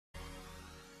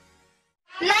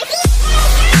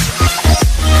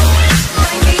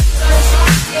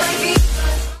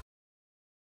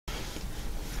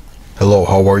Hello,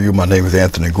 how are you? My name is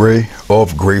Anthony Gray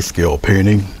of Grayscale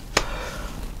Painting.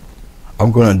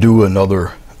 I'm going to do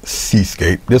another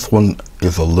seascape. This one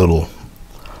is a little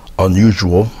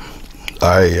unusual.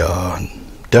 I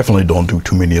definitely don't do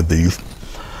too many of these.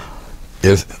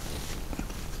 It's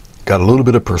got a little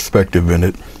bit of perspective in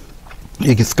it.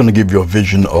 It's going to give you a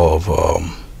vision of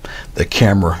the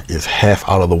camera is half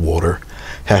out of the water,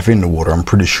 half in the water. I'm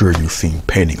pretty sure you've seen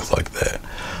paintings like that.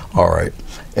 All right.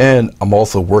 And I'm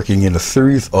also working in a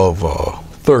series of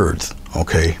thirds,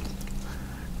 okay,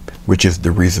 which is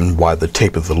the reason why the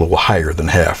tape is a little higher than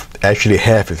half. Actually,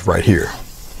 half is right here,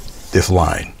 this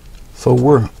line. So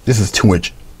this is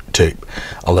 2-inch tape,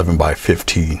 11 by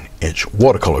 15-inch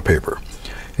watercolor paper,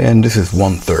 and this is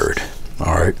 1/3.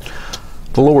 All right,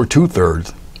 the lower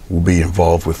 2/3 will be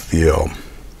involved with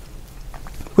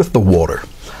the water.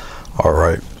 All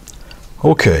right,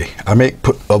 okay. I may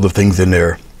put other things in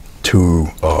there to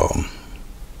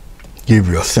give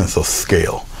you a sense of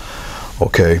scale.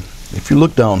 Okay, if you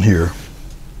look down here,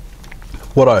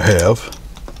 what I have: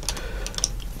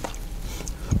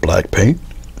 black paint,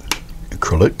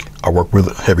 acrylic. I work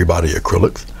with heavy body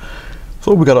acrylics.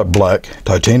 So we got a black,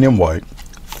 titanium white,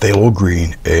 phthalo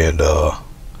green, and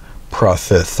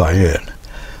processed cyan.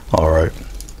 All right,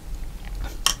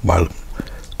 my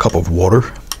cup of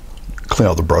water, clean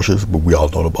out the brushes, but we all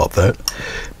know about that.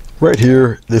 Right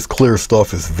here, this clear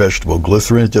stuff is vegetable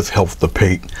glycerin. It just helps the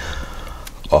paint.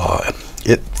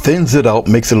 It thins it out,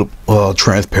 makes it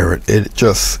transparent. It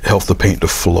just helps the paint to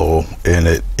flow, and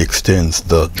it extends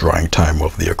the drying time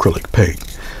of the acrylic paint.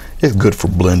 It's good for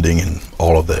blending and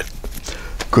all of that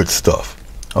good stuff.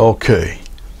 Okay,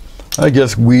 I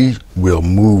guess we will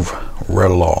move right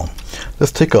along.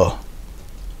 Let's take a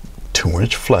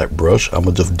 2-inch flat brush. I'm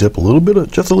gonna just dip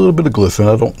just a little bit of glycerin.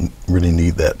 I don't really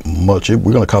need that much.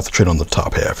 We're gonna concentrate on the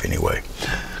top half anyway.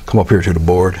 Come up here to the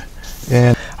board,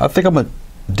 and I think I'm gonna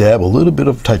dab a little bit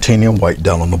of titanium white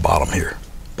down on the bottom here,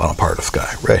 bottom part of the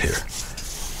sky, right here.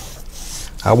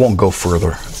 I won't go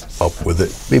further up with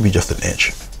it, maybe just 1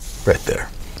 inch, right there.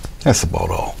 That's about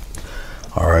all.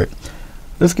 All right,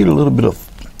 let's get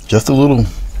just a little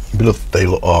bit of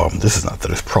phthalo. This is not that,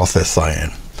 it's processed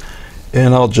cyan.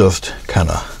 And I'll just kind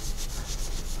of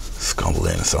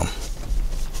scumble in some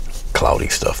cloudy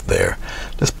stuff there.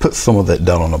 Just put some of that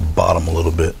down on the bottom a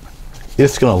little bit.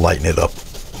 It's going to lighten it up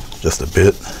just a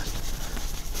bit.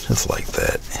 Just like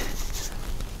that.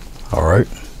 All right.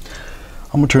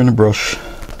 I'm going to turn the brush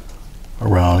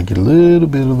around and get a little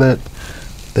bit of that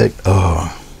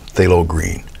phthalo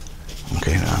green.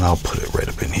 Okay, and I'll put it right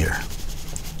up in here.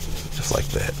 Just like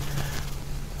that.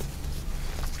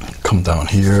 Come down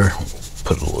here.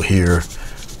 Put a little here.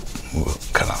 We'll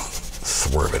kind of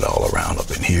swerve it all around up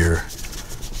in here,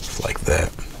 just like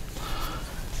that.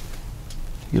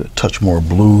 Get a touch more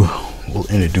blue. We'll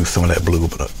introduce some of that blue,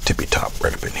 but a tippy top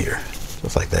right up in here,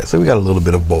 just like that. So we got a little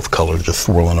bit of both colors just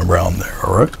swirling around there.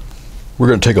 All right. We're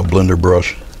going to take a blender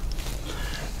brush,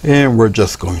 and we're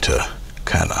just going to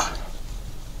kind of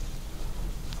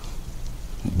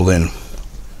blend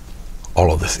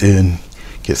all of this in,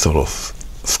 get some of those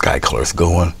sky colors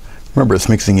going. Remember, it's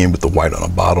mixing in with the white on the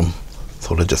bottom,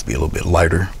 so it'll just be a little bit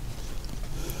lighter.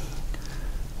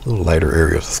 A little lighter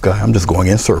area of the sky. I'm just going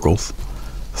in circles,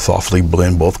 softly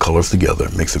blend both colors together,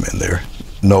 mix them in there.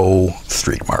 No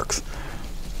streak marks.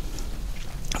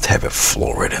 Let's have it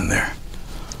flow right in there.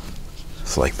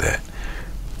 Just like that.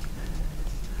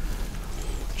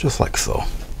 Just like so.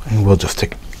 And we'll just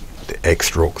take the X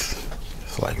strokes,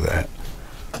 just like that.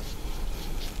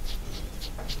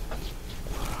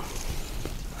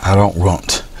 I don't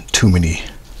want too many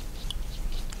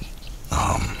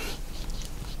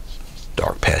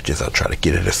dark patches. I'll try to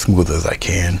get it as smooth as I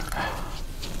can.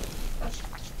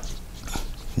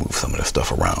 Move some of this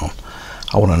stuff around.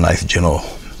 I want a nice gentle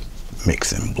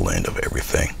mix and blend of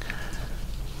everything.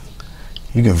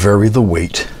 You can vary the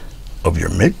weight of your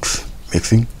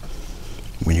mixing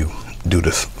when you do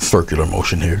this circular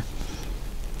motion here.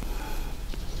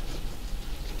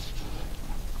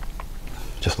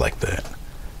 Just like that.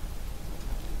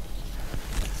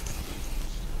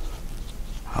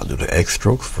 I'll do the X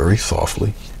strokes very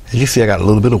softly. As you see, I got a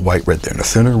little bit of white right there in the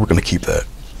center. We're going to keep that.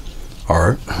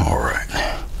 All right.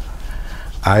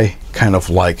 I kind of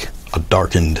like a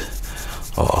darkened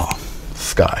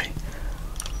sky.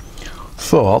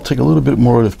 So I'll take a little bit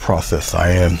more of this processed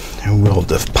cyan, and we'll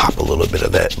just pop a little bit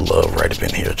of that love right up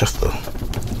in here, just a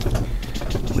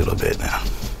little bit now,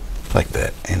 like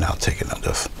that. And I'll take it and I'll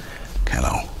just kind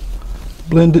of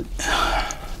blend it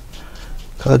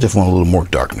 'Cause I just want a little more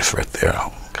darkness right there.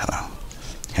 I'll kind of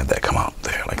have that come out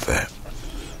there like that.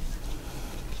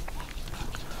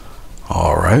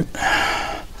 All right.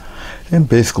 And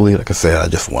basically, like I said, I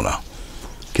just want to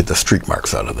get the streak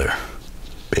marks out of there,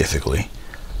 basically.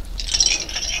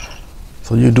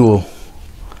 So you do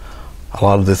a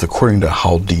lot of this according to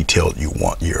how detailed you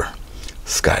want your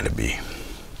sky to be.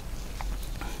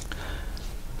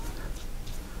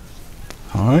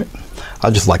 All right.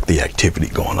 I just like the activity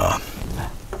going on.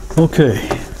 Okay.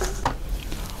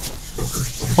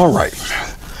 All right.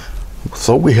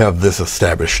 So we have this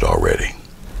established already.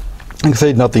 Like I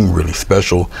say, nothing really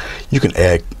special. You can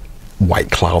add white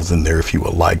clouds in there if you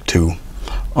would like to.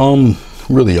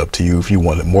 Really up to you. If you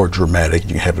want it more dramatic, you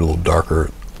can have it a little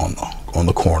darker on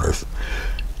the corners.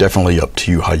 Definitely up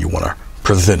to you how you want to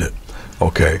present it.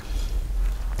 Okay.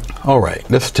 All right.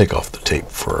 Let's take off the tape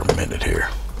for a minute here.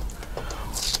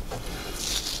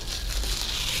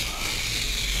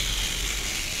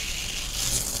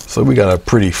 So we got a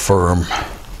pretty firm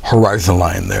horizon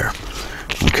line there.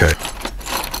 Okay.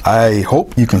 I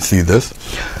hope you can see this.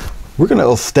 We're going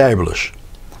to establish,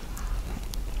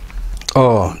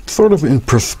 sort of in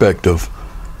perspective,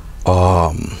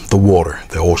 the water,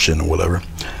 the ocean or whatever.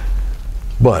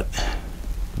 But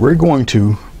we're going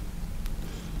to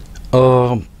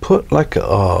put like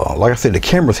I said, the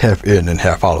camera's half in and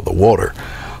half out of the water.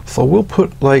 So we'll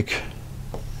put like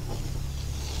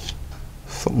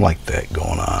something like that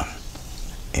going on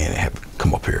and have it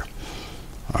come up here.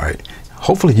 All right.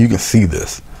 Hopefully you can see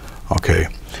this. Okay,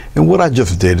 and what I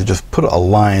just did is just put a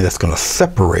line that's going to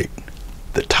separate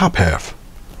the top half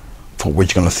from what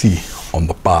you're going to see on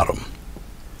the bottom.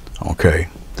 Okay,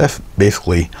 that's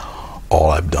basically all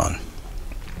I've done.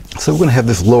 So we're going to have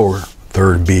this lower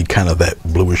third be kind of that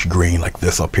bluish green like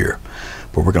this up here,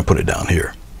 but we're going to put it down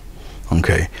here.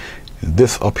 Okay,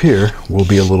 this up here will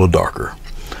be a little darker.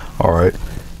 All right,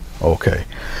 okay.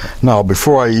 Now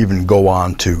before I even go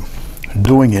on to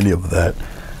doing any of that,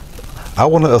 I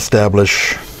want to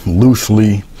establish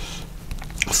loosely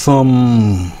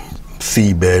some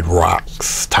seabed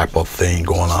rocks type of thing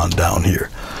going on down here.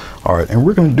 All right, and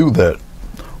we're going to do that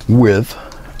with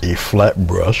a flat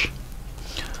brush.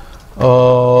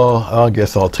 I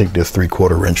guess I'll take this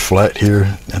 3/4 inch flat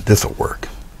here, and this will work.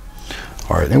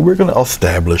 All right, and we're going to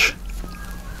establish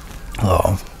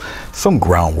some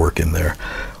groundwork in there.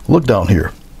 Look down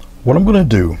here. What I'm going to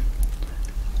do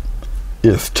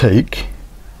is take,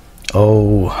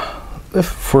 let's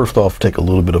first off take a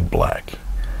little bit of black.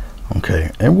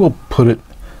 Okay, and we'll put it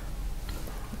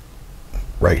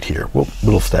right here.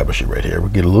 We'll establish it right here. We'll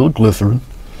get a little glycerin,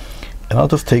 and I'll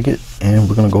just take it and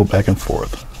we're going to go back and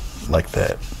forth like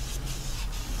that.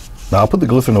 Now I'll put the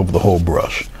glycerin over the whole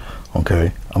brush.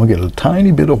 Okay, I'm gonna get a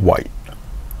tiny bit of white.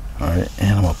 All right,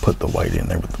 and I'm gonna put the white in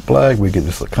there with the black. We get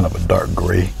this kind of a dark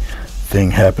gray thing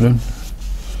happening,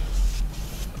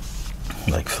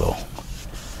 like so.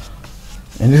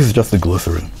 And this is just the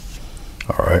glycerin.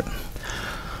 All right,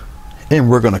 and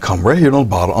we're gonna come right here on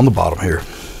the bottom here,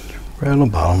 right on the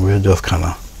bottom. We're just kind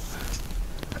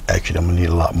of, actually I'm gonna need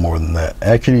a lot more than that.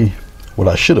 Actually, what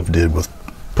I should have did was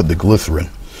put the glycerin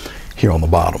here on the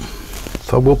bottom.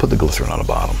 So we'll put the glycerin on the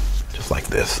bottom, just like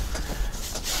this.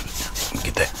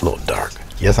 Get that a little dark.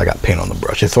 Yes, I got paint on the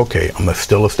brush. It's okay. I'm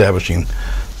still establishing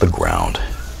the ground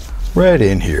right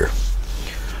in here.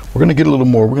 We're gonna get a little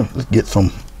more. We're gonna get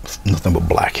some, nothing but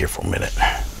black here for a minute.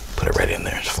 Put it right in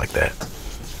there, just like that.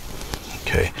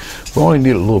 Okay, we only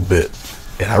need a little bit.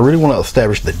 And I really want to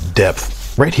establish the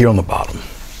depth right here on the bottom.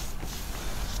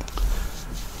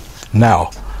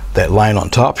 Now, that line on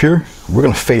top here, we're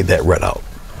gonna fade that red out.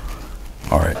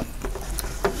 All right,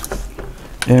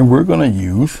 and we're gonna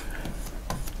use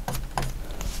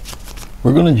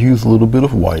a little bit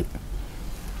of white,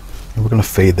 and we're gonna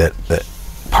fade that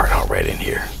part out right in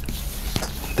here.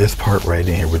 This part right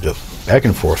in here, we're just back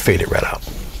and forth, fade it right out.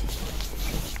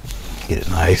 Get it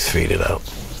nice, fade it out,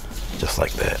 just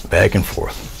like that, back and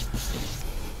forth.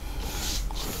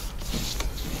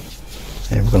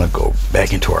 And we're gonna go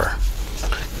back into our,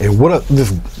 and what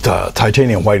this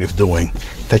titanium white is doing,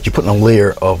 that you're putting a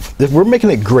layer of, we're making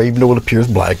it gray even though it appears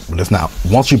black, but it's not.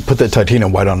 Once you put that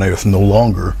titanium white on there, it's no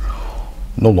longer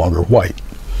white.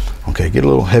 Okay, get a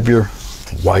little heavier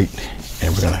white,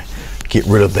 and we're gonna get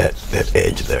rid of that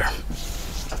edge there.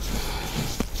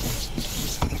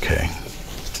 Okay,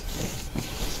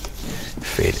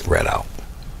 fade it right out.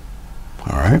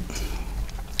 All right,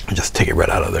 just take it right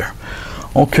out of there.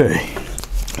 Okay,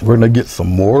 we're gonna get some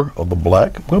more of the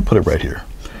black. I'm gonna put it right here.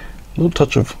 A little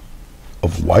touch of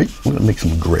white. We're gonna make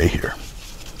some gray here.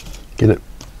 Get it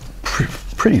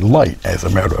pretty light, as a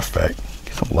matter of fact.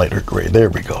 Get some lighter gray. There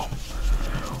we go.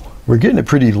 We're getting it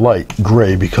pretty light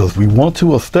gray because we want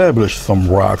to establish some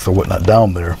rocks or whatnot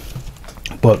down there.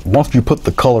 But once you put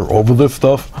the color over this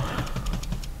stuff,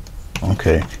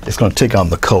 okay, it's going to take on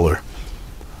the color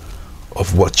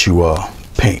of what you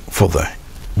paint for the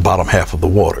bottom half of the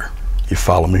water. You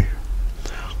follow me?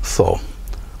 So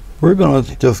we're going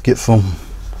to just get some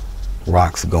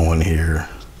rocks going here,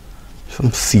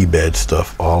 some seabed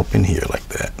stuff all up in here like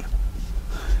that,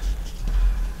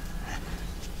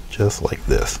 just like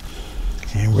this.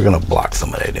 And we're going to block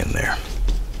some of that in there.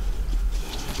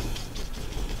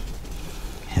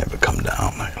 Have it come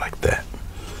down like that.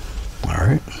 All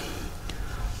right.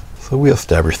 So we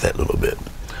established that a little bit.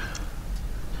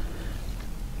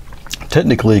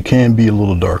 Technically, it can be a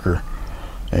little darker,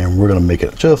 and we're going to make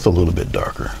it just a little bit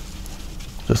darker.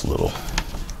 Just a little.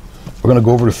 We're going to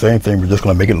go over the same thing. We're just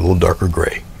going to make it a little darker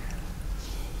gray.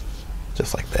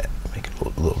 Just like that. Make it a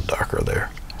little darker there.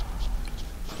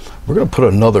 We're going to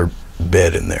put another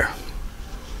bed in there.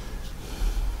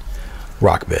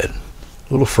 Rock bed.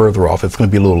 A little further off. It's going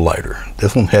to be a little lighter.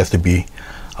 This one has to be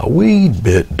a wee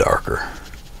bit darker.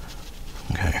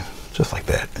 Okay. Just like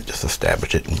that. Just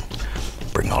establish it and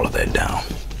bring all of that down.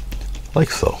 Like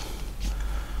so.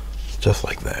 Just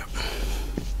like that.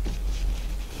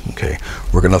 Okay.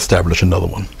 We're going to establish another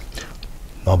one.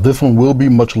 Now this one will be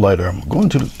much lighter. I'm going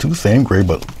to the same gray,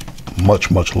 but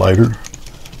much, much lighter.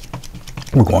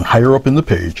 We're going higher up in the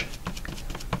page.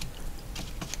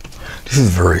 This is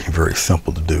very, very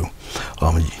simple to do.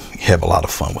 You have a lot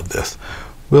of fun with this.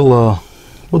 We'll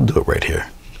do it right here.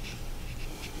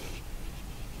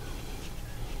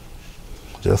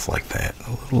 Just like that.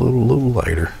 A little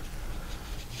lighter.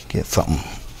 Get something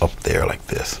up there like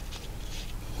this.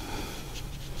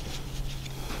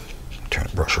 Turn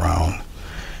the brush around.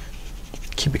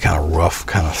 Keep it kind of rough,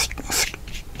 kind of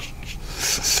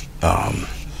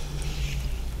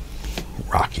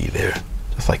rocky there,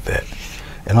 just like that.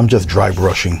 And I'm just dry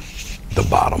brushing the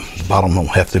bottom. The bottom don't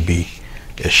have to be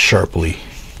as sharply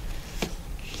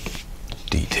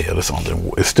detailed.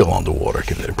 It's still underwater.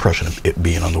 Get the impression of it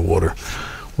being underwater.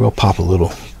 We'll pop a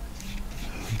little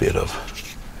bit of,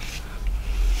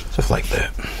 just like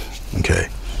that. Okay,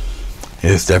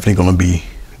 it's definitely going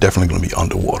to be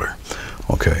underwater.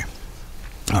 Okay,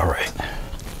 all right.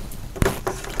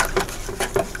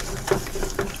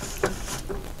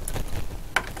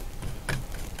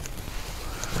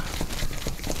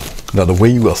 Now the way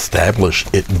you establish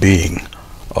it being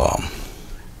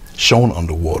shown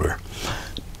underwater,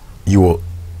 you will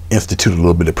institute a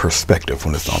little bit of perspective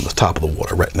when it's on the top of the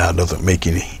water. Right now it doesn't make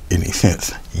any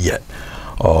sense yet.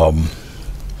 We'll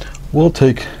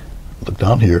look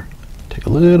down here, take a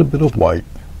little bit of white,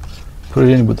 put it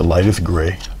in with the lightest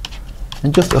gray,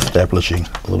 and just establishing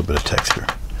a little bit of texture.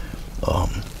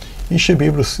 You should be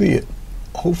able to see it,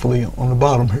 hopefully, on the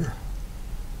bottom here.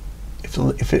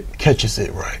 If it catches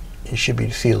it right. You should be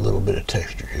able to see a little bit of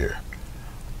texture here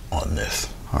on this.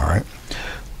 All right.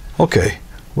 Okay.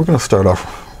 We're going to start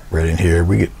off right in here.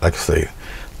 We get, like I say,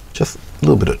 just a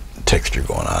little bit of texture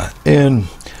going on, and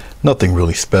nothing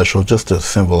really special, just to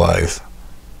symbolize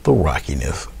the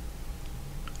rockiness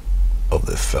of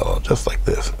this fella, just like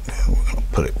this. And we're going to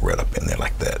put it right up in there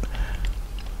like that,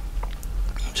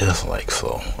 just like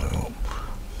so. We'll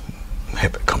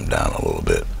have it come down a little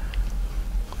bit,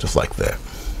 just like that.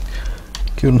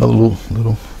 Give it another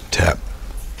little tap.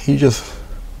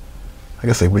 Like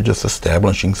I say, we're just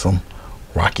establishing some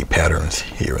rocky patterns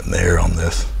here and there on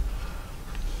this,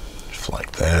 just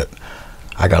like that.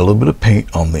 I got a little bit of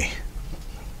paint on the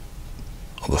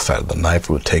other side of the knife.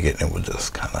 We'll take it and we'll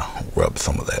just kind of rub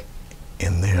some of that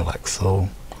in there like so.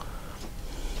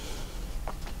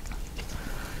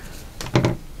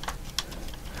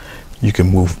 You can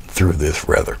move through this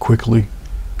rather quickly.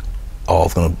 All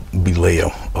it's going to be layer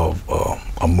of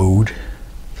a mood.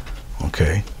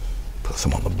 Okay, put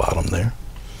some on the bottom there,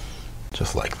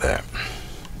 just like that.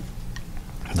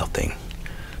 Nothing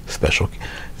special.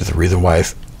 There's a reason why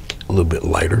it's a little bit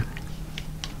lighter.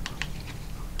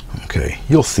 Okay,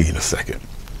 you'll see in a second.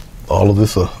 All of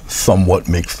this somewhat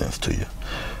makes sense to you.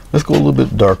 Let's go a little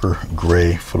bit darker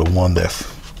gray for the one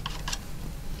that's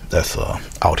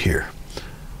out here,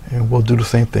 and we'll do the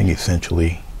same thing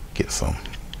essentially. Get some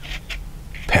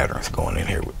patterns going in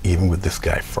here, even with this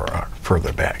guy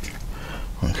further back.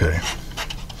 Okay,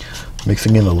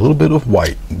 mixing in a little bit of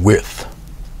white with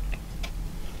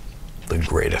the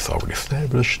gray that's already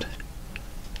established,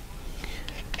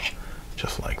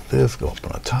 just like this. Go up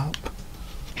on the top.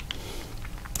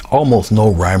 Almost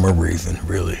no rhyme or reason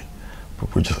really,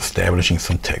 but we're just establishing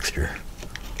some texture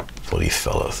for these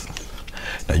fellas.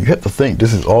 Now you have to think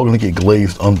this is all going to get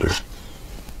glazed under.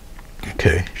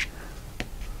 Okay,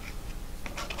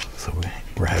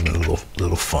 We're having a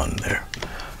little fun there,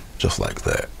 just like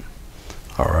that.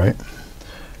 All right,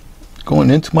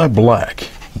 going into my black,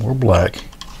 more black,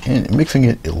 and mixing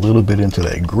it a little bit into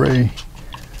that gray,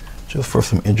 just for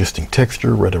some interesting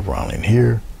texture right around in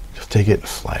here. Just take it,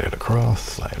 slide it across,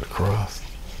 slide it across,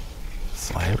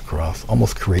 slide it across,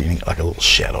 almost creating like a little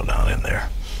shadow down in there.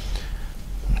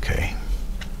 Okay.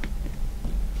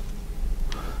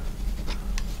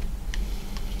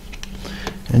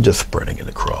 And just spreading it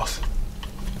across.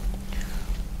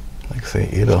 Like I say,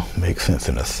 it'll make sense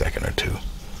in a second or two.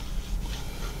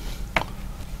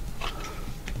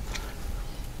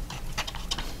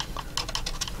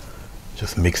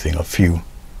 Just mixing a few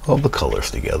of the colors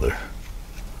together.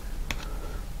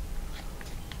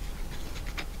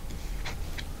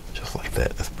 Just like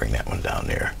that. Let's bring that one down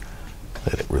there.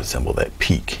 Let it resemble that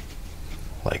peak.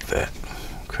 Like that.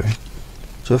 Okay.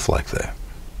 Just like that.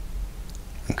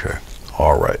 Okay.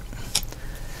 All right.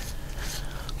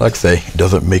 Like I say, it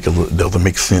doesn't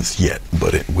make sense yet,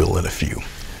 but it will in a few.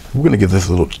 We're going to give this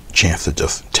a little chance to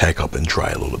just tack up and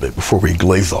dry a little bit before we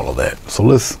glaze all of that. So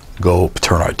let's go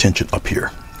turn our attention up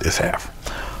here, this half.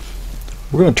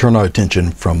 We're going to turn our attention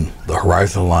from the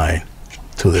horizon line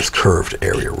to this curved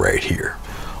area right here.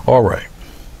 All right.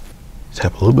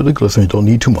 Tap a little bit of glycerin. Don't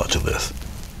need too much of this.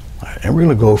 All right, and we're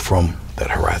going to go from that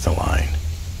horizon line.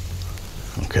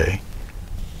 Okay.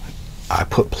 I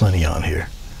put plenty on here.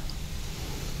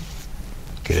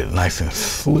 Get it nice and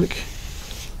slick,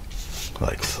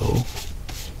 like so.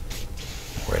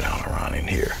 Right down around in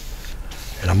here.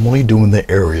 And I'm only doing the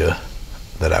area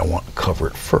that I want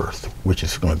covered first, which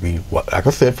is going to be, what, like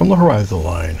I said, from the horizon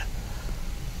line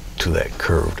to that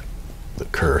curved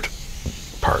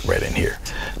part right in here.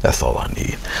 That's all I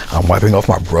need. I'm wiping off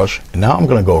my brush, and now I'm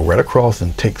going to go right across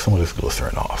and take some of this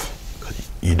glycerin off.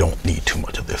 You don't need too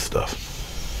much of this stuff.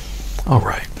 All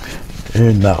right,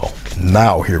 and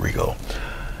now here we go.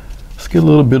 Let's get a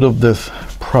little bit of this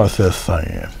processed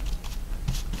cyan.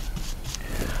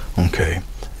 Okay,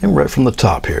 and right from the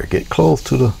top here, get close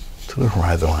to the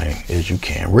horizon line as you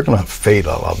can. We're gonna fade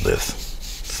all of this,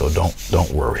 so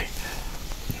don't worry.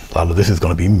 A lot of this is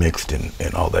gonna be mixed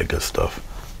and all that good stuff.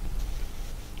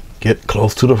 Get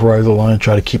close to the horizon line.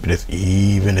 Try to keep it as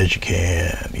even as you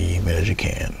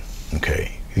can.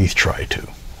 Okay, at least try to.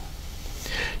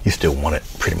 You still want it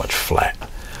pretty much flat.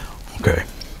 Okay,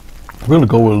 we're gonna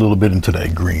go a little bit into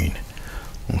that green.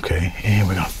 Okay, and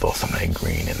we're gonna throw some of that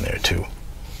green in there too.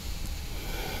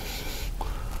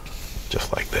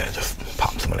 Just like that, just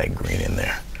pop some of that green in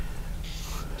there.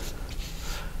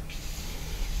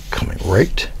 Coming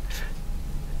right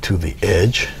to the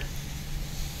edge.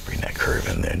 Bring that curve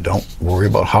in there. Don't worry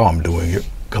about how I'm doing it,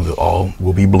 because it all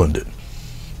will be blended.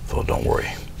 So don't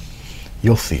worry.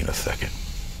 You'll see in a second.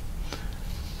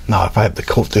 Now, if I have to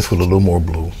coat this with a little more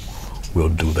blue, we'll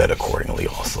do that accordingly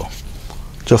also.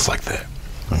 Just like that.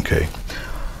 Okay.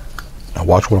 Now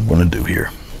watch what I'm going to do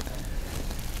here.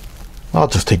 I'll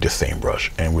just take the same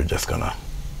brush and we're just going to,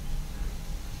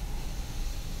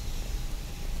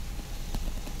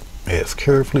 as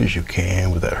carefully as you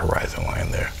can with that horizon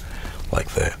line there.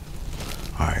 Like that.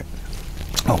 All right.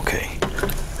 Okay.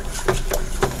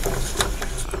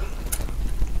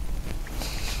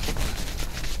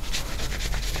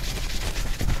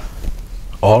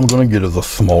 All I'm going to get is a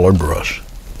smaller brush.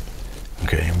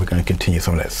 Okay, and we're going to continue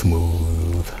some of that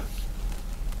smooth.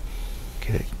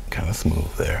 Get it kind of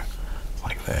smooth there,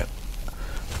 like that.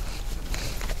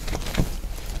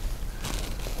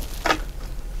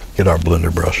 Get our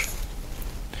blender brush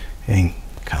and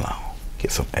kind of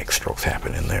get some X strokes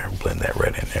happening there. Blend that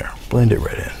right in there. Blend it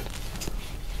right in.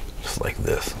 Just like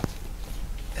this.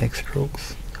 X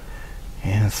strokes.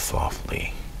 And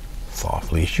softly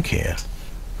as you can.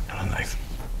 Kind of nice.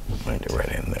 Blend it right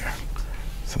in there.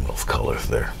 Some of those colors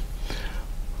there.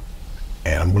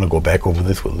 And I'm going to go back over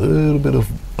this with a little bit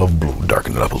of blue.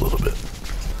 Darken it up a little bit.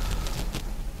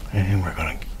 And we're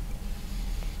going to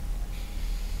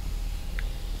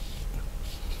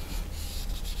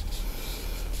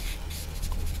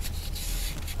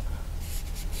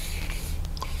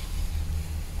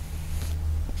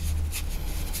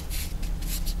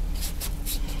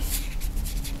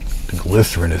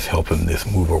glycerin is helping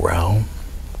this move around.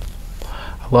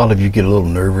 A lot of you get a little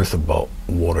nervous about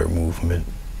water movement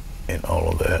and all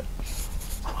of that.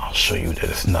 I'll show you that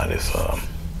it's not as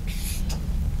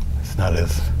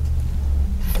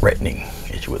threatening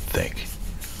as you would think.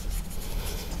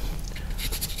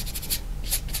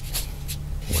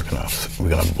 We're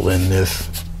gonna blend this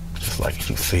just like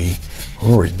you see.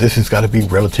 Remember, this has got to be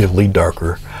relatively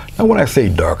darker. Now, when I say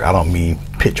dark, I don't mean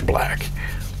pitch black.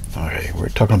 Okay, we're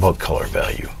talking about color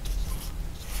value.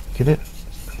 Get it?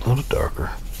 A little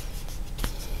darker.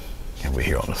 And we're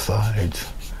here on the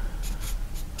sides.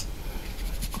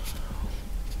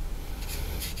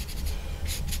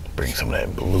 Bring some of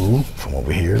that blue from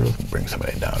over here. Bring some of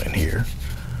that down in here.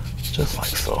 Just like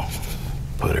so.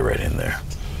 Put it right in there.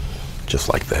 Just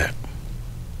like that.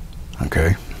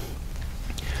 Okay.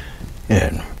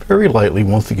 And very lightly,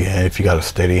 once again, if you got a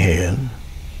steady hand.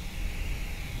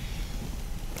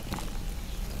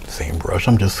 Same brush,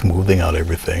 I'm just smoothing out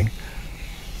everything.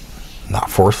 Not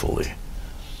forcefully.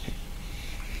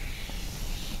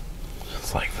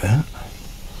 Just like that.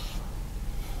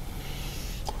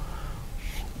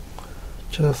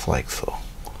 Just like so.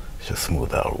 Just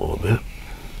smooth out a little bit.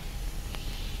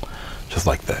 Just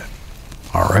like that.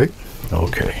 All right.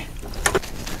 Okay.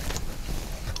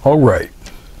 All right.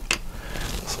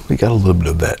 So we got a little bit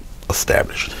of that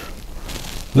established.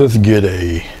 Let's get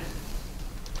a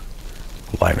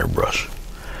liner brush.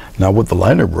 Now with the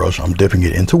liner brush, I'm dipping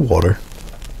it into water.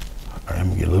 I'm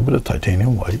gonna get a little bit of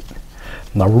titanium white.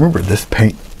 Now remember, this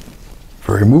paint,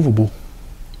 very movable.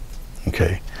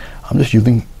 Okay. I'm just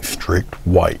using strict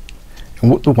white. And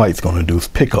what the white's gonna do is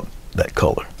pick up that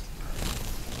color.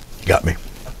 Got me?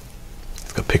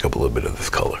 It's gonna pick up a little bit of this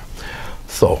color.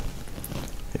 So,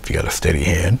 if you got a steady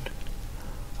hand,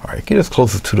 all right, get as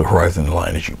close to the horizon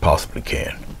line as you possibly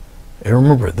can. And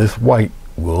remember, this white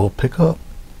will pick up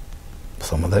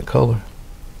some of that color.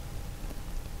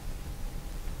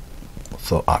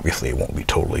 So obviously it won't be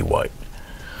totally white.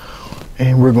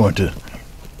 And we're going to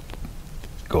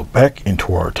go back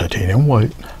into our titanium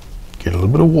white, get a little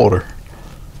bit of water,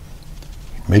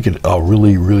 make it a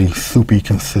really, really soupy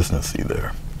consistency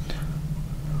there.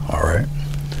 All right.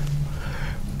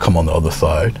 Come on the other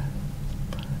side.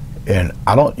 And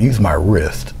I don't use my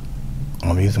wrist.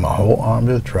 I'm using my whole arm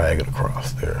to drag it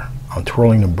across there. I'm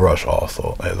twirling the brush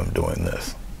also as I'm doing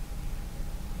this.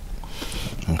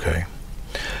 Okay.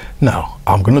 Now,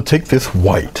 I'm going to take this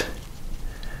white.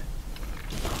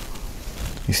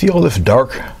 You see all this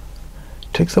dark?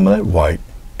 Take some of that white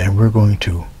and we're going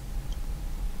to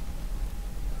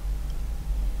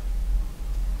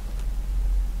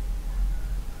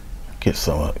get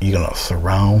some, you're going to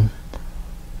surround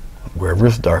wherever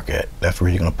it's dark at. That's where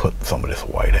you're going to put some of this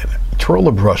white at. Twirl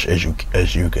the brush as you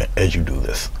do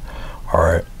this. All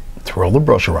right, twirl the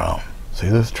brush around. See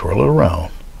this? Twirl it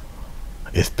around.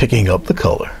 It's picking up the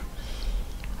color.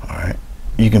 All right,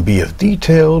 you can be as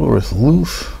detailed or as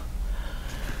loose.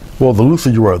 Well, the looser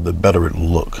you are, the better it'll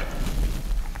look,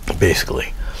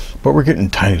 basically. But we're getting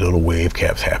tiny little wave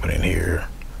caps happening here.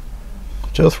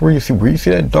 Just where you see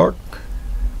that dark.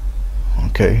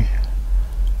 Okay,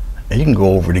 and you can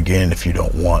go over it again if you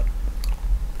don't want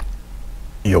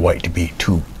your white to be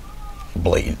too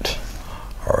blatant.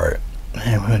 All right.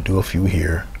 And we're going to do a few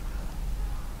here.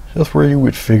 Just where you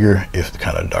would figure it's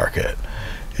kind of dark at.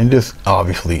 And this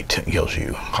obviously tells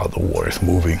you how the water's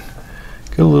moving.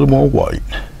 Get a little more white.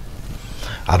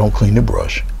 I don't clean the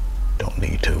brush. Don't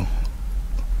need to.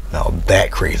 Now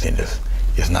that craziness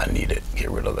is not needed.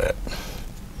 Get rid of that.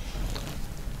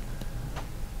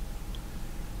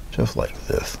 Just like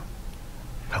this.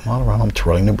 Come on around. I'm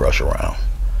twirling the brush around.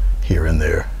 Here and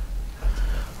there.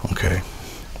 Okay.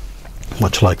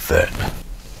 Much like that.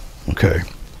 Okay,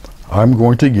 I'm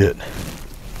going to get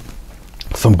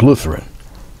some glycerin.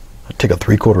 I take a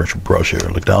 3/4 inch brush here.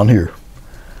 Look down here.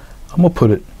 I'm gonna put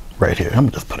it right here. I'm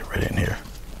gonna just put it right in here.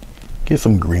 Get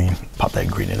some green. Pop that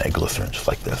green in that glycerin just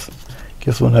like this.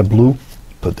 Get some of that blue.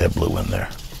 Put that blue in there,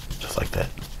 just like that.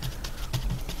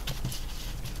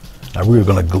 Now we're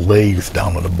gonna glaze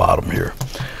down on the bottom here.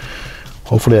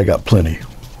 Hopefully I got plenty.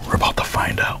 We're about to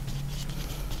find out.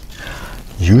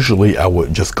 Usually I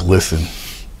would just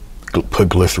put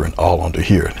glycerin all under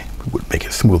here. It would make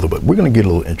it smoother, but we're going to get a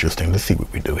little interesting. Let's see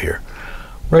what we do here.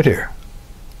 Right here.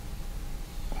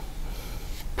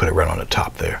 Put it right on the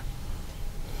top there.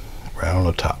 Right on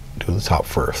the top. Do the top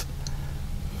first.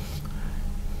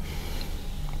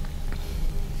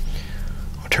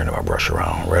 I'm turning my brush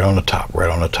around. Right on the top,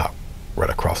 right on the top, right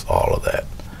across all of that.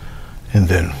 And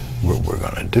then what we're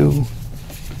going to do,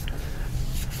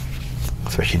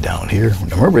 especially down here.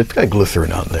 Now remember, it's got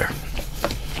glycerin on there.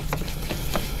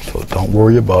 So don't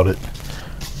worry about it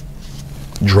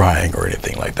drying or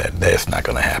anything like that. That's not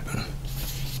going to happen.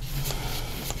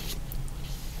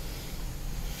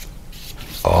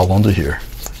 All under here.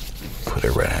 Put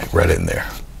it right in there.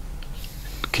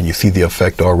 Can you see the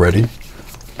effect already?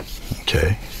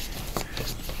 Okay.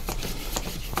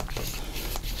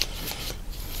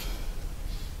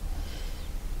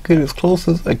 Get as close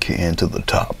as I can to the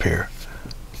top here.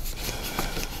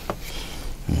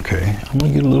 Okay, I'm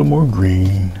gonna get a little more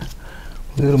green,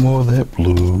 a little more of that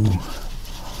blue.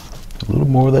 A little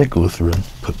more of that glycerin.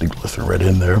 Put the glycerin right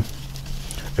in there.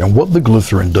 And what the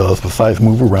glycerin does, besides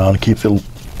move around, keeps it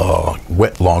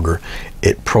wet longer,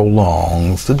 it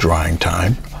prolongs the drying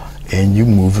time, and you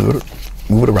move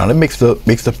it around. It makes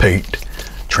the paint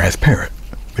transparent,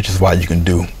 which is why you can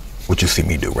do what you see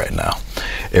me do right now.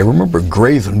 And remember,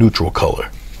 gray is a neutral color.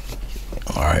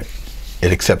 All right,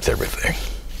 it accepts everything.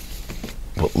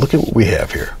 But look at what we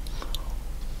have here.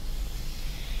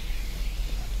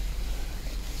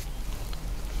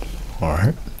 All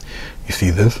right, you see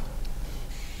this?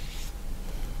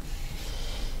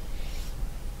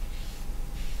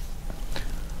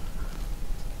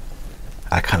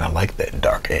 I kind of like that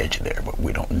dark edge there, but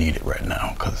we don't need it right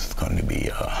now because it's going to be,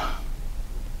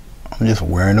 I'm just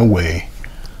wearing away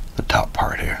the top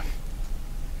part here.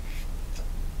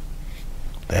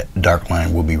 That dark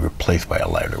line will be replaced by a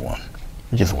lighter one,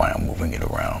 which is why I'm moving it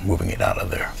around, moving it out of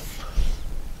there.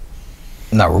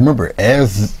 Now remember,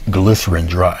 as glycerin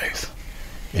dries,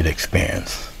 it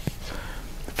expands.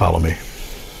 Follow me.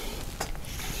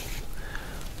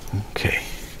 Okay.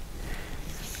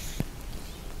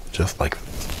 Just like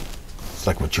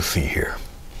what you see here.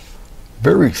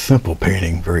 Very simple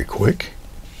painting, very quick.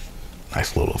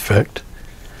 Nice little effect.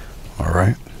 All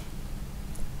right.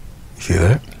 You see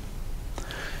that?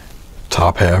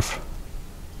 Top half,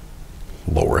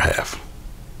 lower half.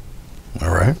 All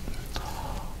right.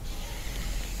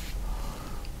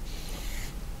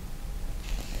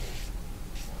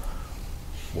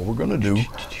 What we're gonna do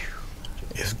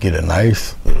is get a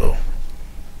nice little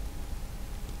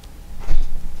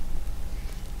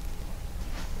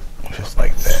just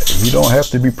like that. You don't have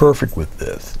to be perfect with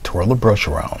this. Twirl the brush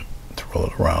around. Twirl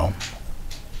it around.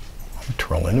 I'm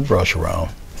twirling the brush around.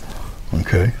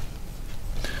 Okay.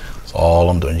 That's all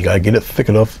I'm doing. You gotta get it thick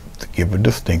enough to give a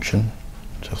distinction.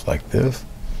 Just like this.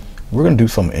 We're gonna do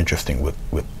something interesting with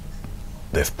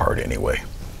this part anyway.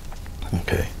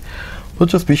 Okay. But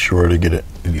just be sure to get it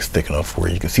at least thick enough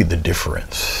where you can see the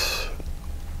difference.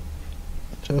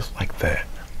 Just like that.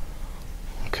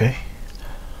 Okay.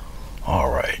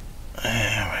 All right.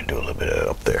 And I'm gonna do a little bit of it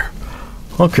up there.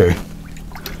 Okay.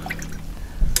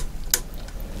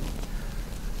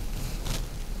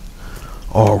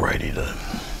 Alrighty then.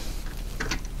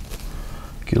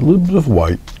 Get a little bit of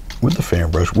white with the fan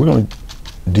brush. We're gonna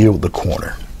deal with the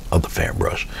corner of the fan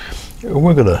brush. And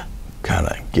we're gonna kind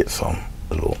of get some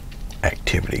little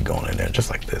activity going in there, just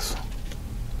like this.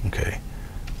 Okay.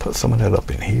 Put some of that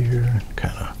up in here,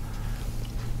 kind of.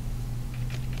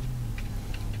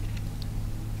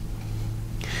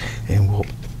 And we'll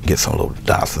get some little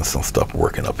dots and some stuff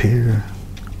working up here.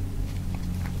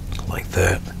 Like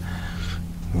that.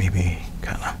 Maybe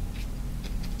kind of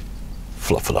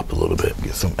fluff it up a little bit,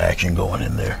 get some action going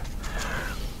in there.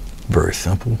 Very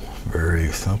simple,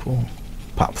 very simple.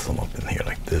 Pop some up in here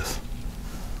like this.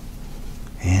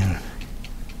 And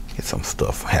get some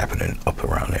stuff happening up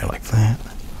around there like that.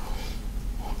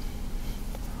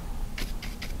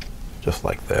 Just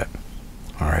like that.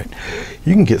 All right,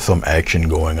 you can get some action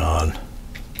going on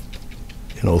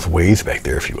in those waves back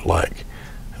there if you would like,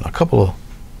 and a couple of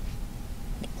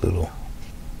little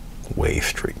wave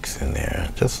streaks in there,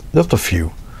 just a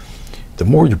few. The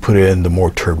more you put in, the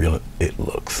more turbulent it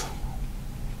looks.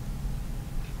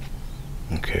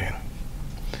 Okay,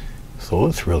 so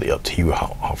it's really up to you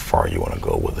how far you want to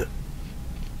go with it.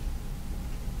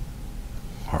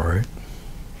 All right.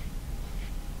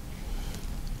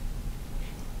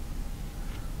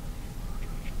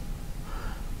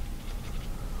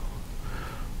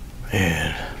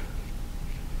 And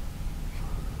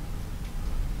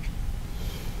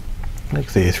like I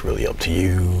say, it's really up to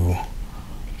you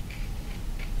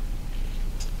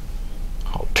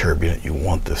how turbulent you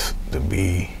want this to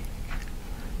be.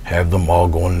 Have them all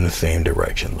going in the same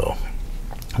direction though.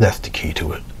 That's the key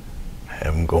to it.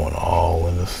 Have them going all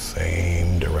in the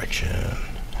same direction.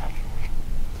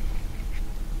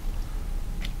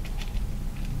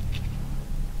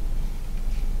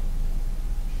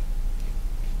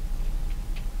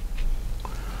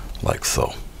 Like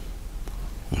so.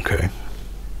 Okay.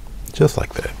 Just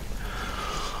like that.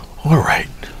 All right.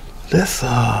 Let's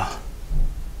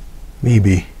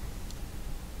maybe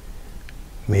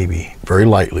very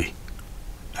lightly.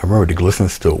 I remember the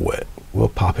glycerin's still wet. We'll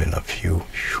pop in a few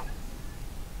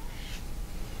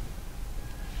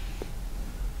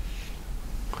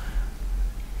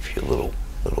little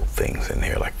things in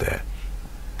here like that.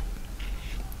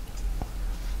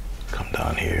 Come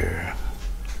down here.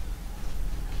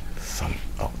 Some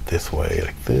up this way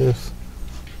like this.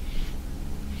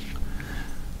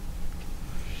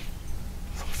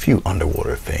 A few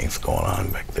underwater things going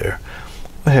on back there.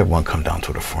 I have one come down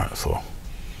to the front, so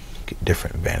Get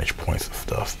different vantage points of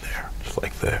stuff there, just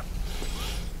like that.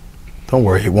 Don't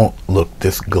worry, it won't look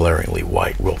this glaringly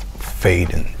white. We'll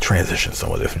fade and transition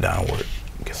some of this downward.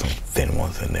 Get some thin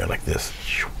ones in there like this.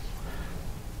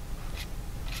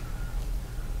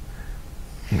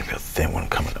 Maybe a thin one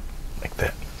coming up like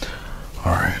that.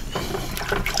 All right.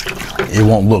 It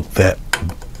won't look that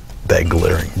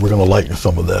glaring. We're gonna lighten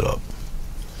some of that up.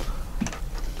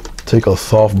 Take a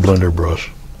soft blender brush,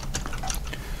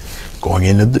 going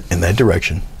in that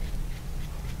direction.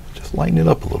 Just lighten it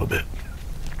up a little bit.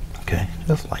 Okay,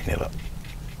 just lighten it up.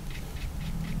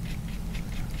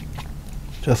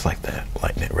 Just like that,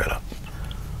 lighten it right up.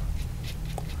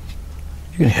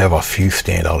 You can have a few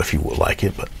stand out if you would like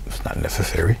it, but it's not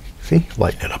necessary. See,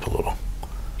 lighten it up a little.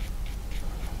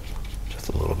 Just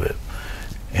a little bit.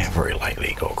 And very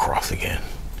lightly go across again.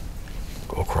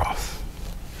 Go across.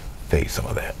 Fade some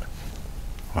of that.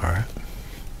 All right.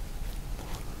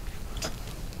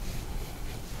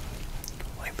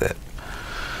 Like that.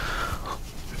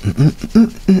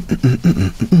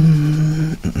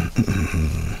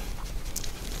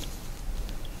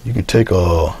 You can take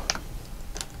a,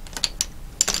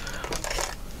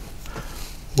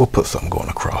 we'll put something going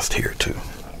across here too.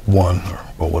 One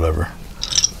or whatever.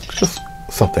 Just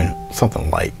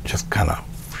something light, just kind of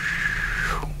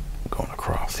going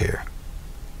across here.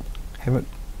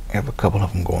 Have a couple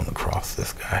of them going across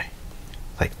this guy,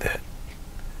 like that.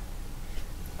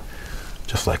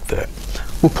 Just like that.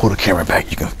 We'll pull the camera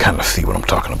back. You can kind of see what I'm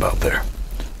talking about there.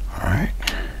 All right.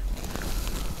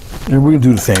 And we're gonna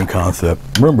do the same concept.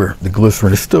 Remember, the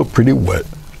glycerin is still pretty wet,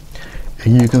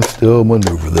 and you can still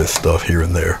maneuver this stuff here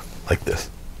and there, like this.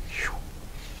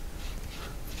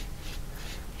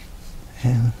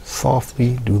 And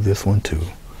softly do this one too.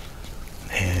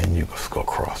 And you just go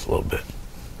across a little bit.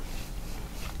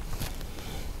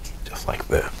 Just like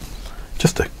that.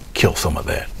 Just to kill some of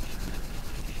that.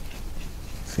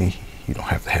 See, you don't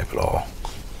have to have it all.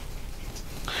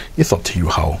 It's up to you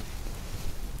how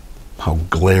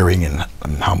glaring and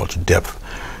how much depth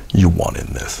you want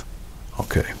in this.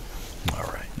 Okay. All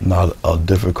right. Not a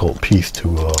difficult piece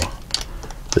to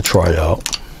try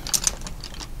out.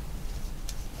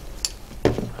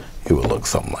 It would look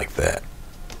something like that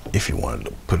if you wanted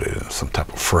to put it in some type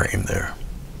of frame there.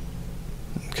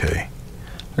 Okay.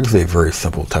 Like I say, a very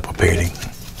simple type of painting.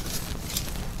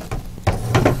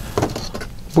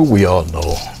 But we all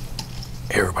know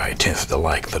everybody tends to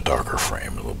like the darker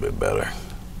frame a little bit better.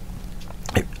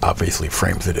 It obviously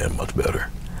frames it in much better.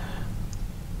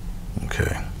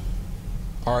 Okay.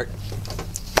 All right.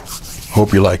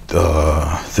 Hope you liked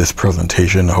this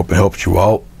presentation. I hope it helped you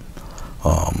out.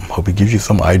 Hope it gives you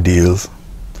some ideas,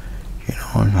 you know,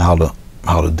 on how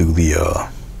to do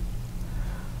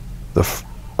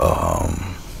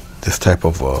this type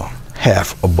of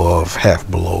half above, half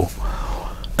below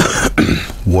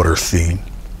water scene.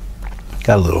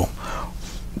 Got a little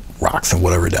rocks and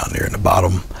whatever down there in the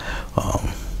bottom. A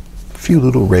few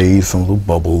little rays, some little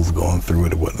bubbles going through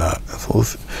it and whatnot. So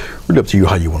it's really up to you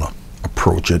how you want to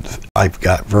approach it. I've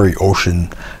got very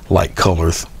ocean-like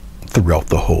colors throughout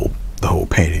the whole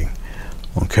painting.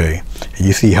 Okay, and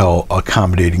you see how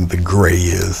accommodating the gray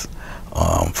is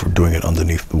for doing it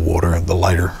underneath the water, and the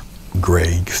lighter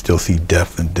gray. You can still see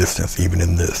depth and distance even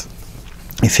in this.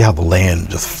 You see how the land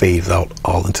just fades out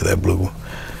all into that blue.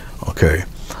 Okay.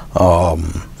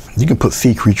 You can put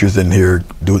sea creatures in here,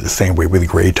 do it the same way with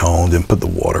gray tones, and put the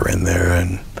water in there,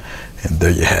 and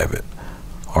there you have it.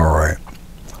 All right.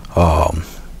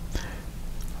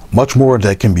 Much more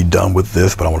that can be done with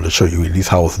this, but I wanted to show you at least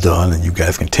how it's done, and you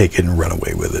guys can take it and run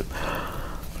away with it.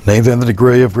 Name's Anthony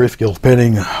Gray of Grayscales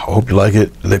Painting. I hope you like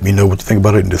it. Let me know what you think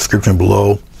about it in the description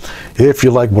below. If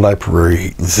you like what I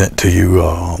present to you,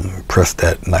 press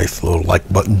that nice little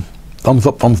like button. Thumbs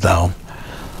up, thumbs down,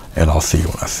 and I'll see you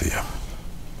when I see you.